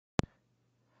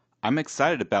I'm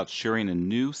excited about sharing a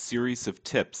new series of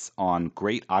tips on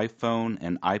great iPhone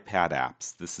and iPad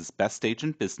apps. This is Best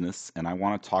Agent Business, and I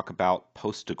want to talk about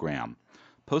Postagram.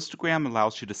 Postagram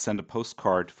allows you to send a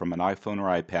postcard from an iPhone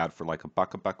or iPad for like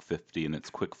 $1.50, and it's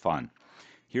quick fun.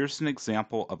 Here's an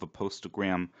example of a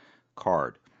Postagram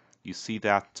card. You see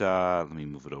that, let me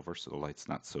move it over so the light's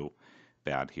not so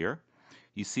bad here.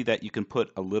 You see that you can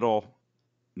put a little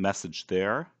message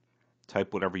there,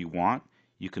 type whatever you want.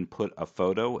 You can put a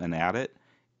photo and add it,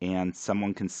 and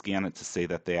someone can scan it to say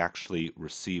that they actually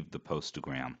received the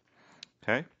postogram.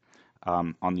 Okay.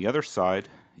 On the other side,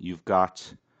 you've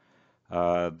got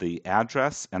the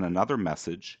address and another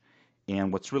message.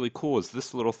 And what's really cool is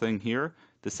this little thing here.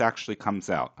 This actually comes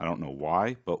out. I don't know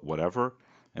why, but whatever.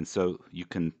 And so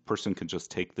person can just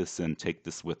take this and take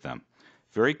this with them.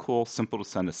 Very cool, simple to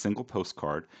send a single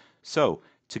postcard. So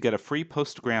to get a free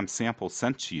Postagram sample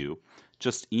sent to you,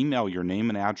 just email your name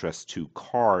and address to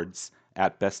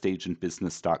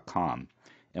cards@bestagentbusiness.com,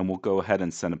 and we'll go ahead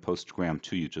and send a Postagram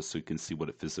to you just so you can see what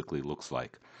it physically looks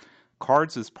like.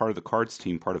 Cards is part of the Cards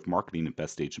team, part of marketing at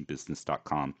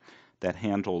bestagentbusiness.com that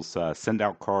handles send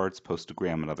out cards,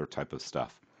 Postagram, and other type of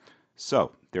stuff.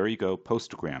 So there you go,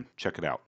 Postagram. Check it out.